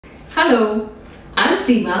Hello, I'm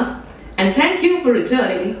Seema and thank you for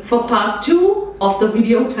returning for part 2 of the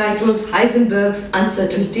video titled Heisenberg's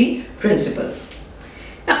Uncertainty Principle.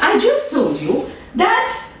 Now I just told you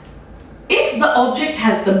that if the object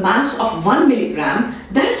has the mass of 1 milligram,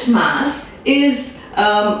 that mass is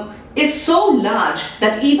so large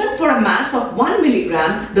that even for a mass of 1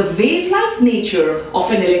 milligram, the wave-like nature of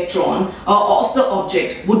an electron or of the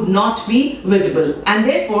object would not be visible. And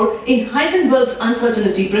therefore, in Heisenberg's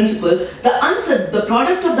uncertainty principle, the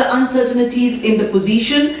product of the uncertainties in the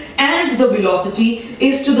position and the velocity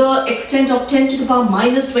is to the extent of 10 to the power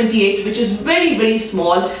minus 28, which is very, very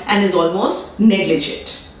small and is almost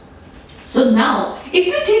negligent. So now, if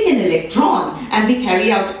we take an electron and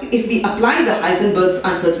if we apply the Heisenberg's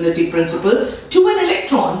uncertainty principle to an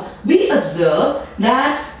electron, we observe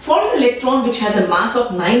that for an electron which has a mass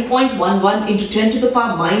of 9.11 into 10 to the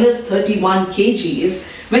power minus 31 kgs,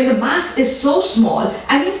 when the mass is so small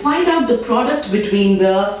and you find out the product between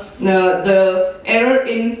the error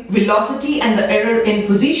in velocity and the error in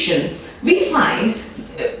position, we find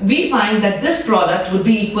that this product would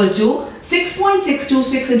be equal to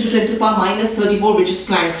 6.626 into 10 to the power minus 34, which is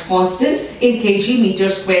Planck's constant in kg meter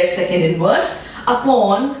square second inverse,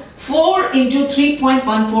 upon 4 into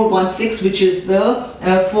 3.1416, which is the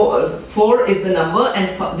 4 is the number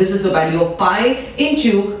and this is the value of pi,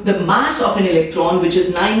 into the mass of an electron, which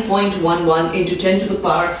is 9.11 into 10 to the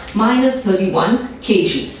power minus 31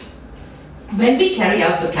 kgs. When we carry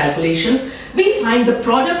out the calculations, we find the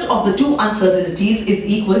product of the two uncertainties is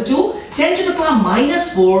equal to 10 to the power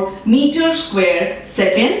minus 4 meter square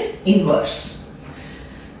second inverse.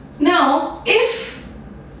 Now, if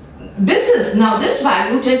this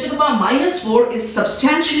value 10 to the power minus 4 is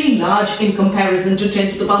substantially large in comparison to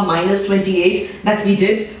 10 to the power minus 28 that we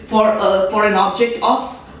did for an object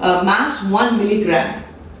of mass 1 milligram.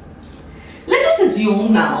 Let us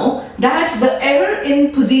assume now that the error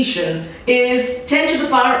in position is 10 to the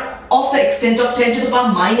power of the extent of 10 to the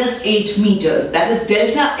power minus 8 meters. That is,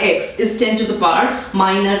 delta x is 10 to the power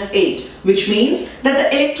minus 8, which means that the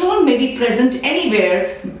electron may be present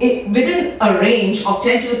anywhere within a range of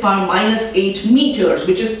 10 to the power minus 8 meters,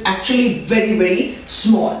 which is actually very, very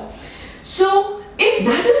small. So, if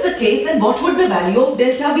that is the case, then what would the value of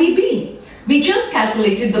delta V be? We just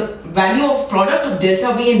calculated the value of product of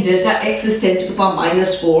delta V and delta x is 10 to the power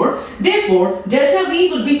minus 4. Therefore, delta V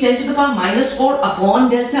would be 10 to the power minus 4 upon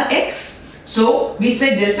delta x. So, we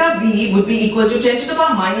say delta V would be equal to 10 to the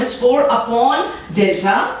power minus 4 upon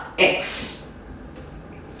delta x.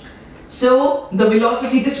 So, the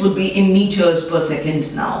velocity, this would be in meters per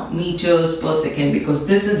second now. Meters per second, because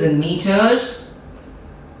this is in meters.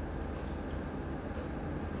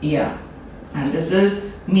 Yeah. And this is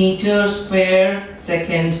meter square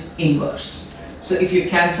second inverse. So if you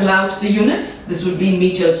cancel out the units, this would be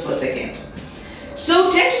meters per second.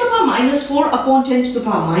 So 10 to the power minus 4 upon 10 to the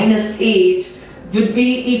power minus 8 would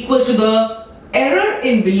be equal to the error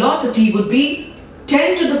in velocity would be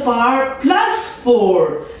 10 to the power plus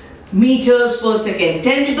 4 meters per second.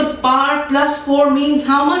 10 to the power plus 4 means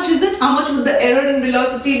how much is it? How much would the error in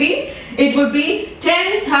velocity be? It would be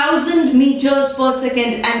 10,000 meters per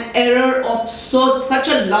second, an error of such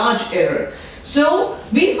a large error. So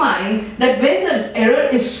we find that when the error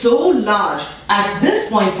is so large at this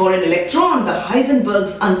point for an electron, the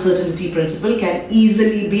Heisenberg's uncertainty principle can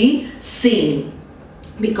easily be seen.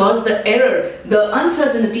 Because the error, the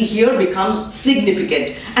uncertainty here becomes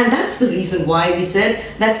significant. And that's the reason why we said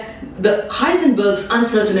that the Heisenberg's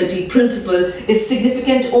uncertainty principle is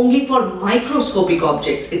significant only for microscopic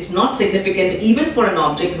objects. It's not significant even for an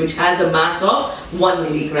object which has a mass of 1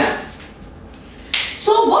 milligram.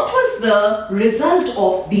 So what was the result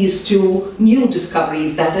of these two new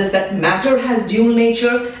discoveries? That is, that matter has dual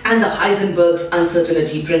nature and the Heisenberg's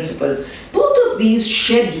uncertainty principle. Both of these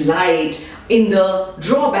shed light in the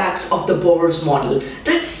drawbacks of the Bohr's model,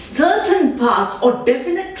 that certain paths or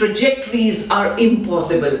definite trajectories are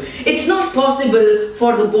impossible. It's not possible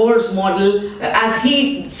for the Bohr's model, as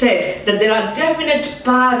he said, that there are definite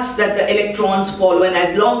paths that the electrons follow, and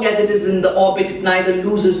as long as it is in the orbit, it neither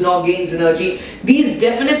loses nor gains energy. These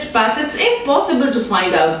definite paths, it's impossible to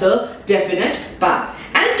find out the definite path.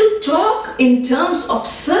 And to talk in terms of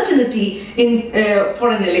certainty for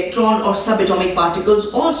an electron or subatomic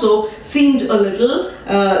particles also seemed a little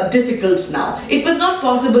difficult now. It was not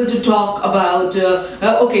possible to talk about,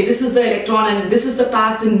 okay, this is the electron and this is the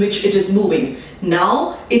path in which it is moving.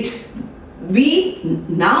 We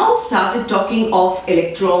now started talking of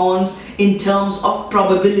electrons in terms of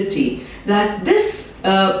probability, that this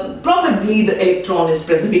probably the electron is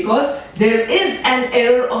present because there is an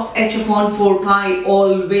error of h upon 4 pi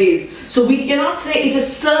always. So we cannot say it is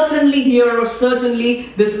certainly here or certainly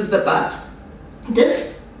this is the path. This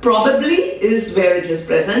probably is where it is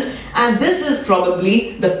present, and this is probably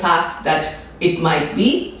the path that it might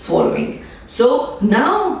be following. So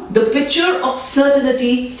now the picture of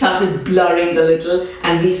certainty started blurring a little,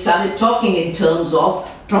 and we started talking in terms of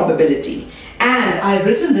probability. And I've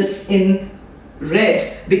written this in red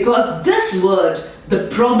because this word, the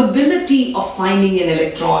probability of finding an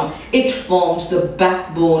electron, it formed the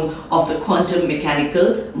backbone of the quantum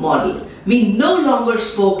mechanical model. We no longer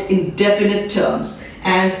spoke in definite terms,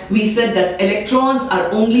 and we said that electrons are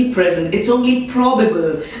only present, it's only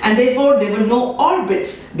probable, and therefore there were no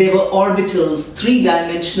orbits, they were orbitals,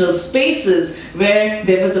 three-dimensional spaces where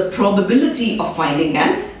there was a probability of finding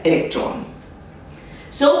an electron.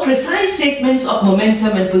 So precise statements of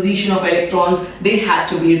momentum and position of electrons, they had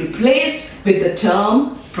to be replaced with the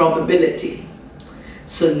term probability.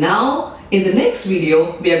 So now in the next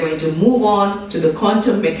video, we are going to move on to the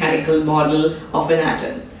quantum mechanical model of an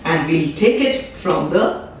atom, and we'll take it from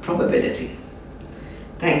the probability.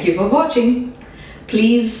 Thank you for watching.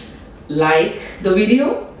 Please like the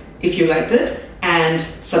video if you liked it, and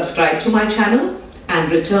subscribe to my channel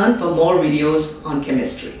and return for more videos on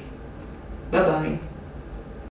chemistry. Bye-bye.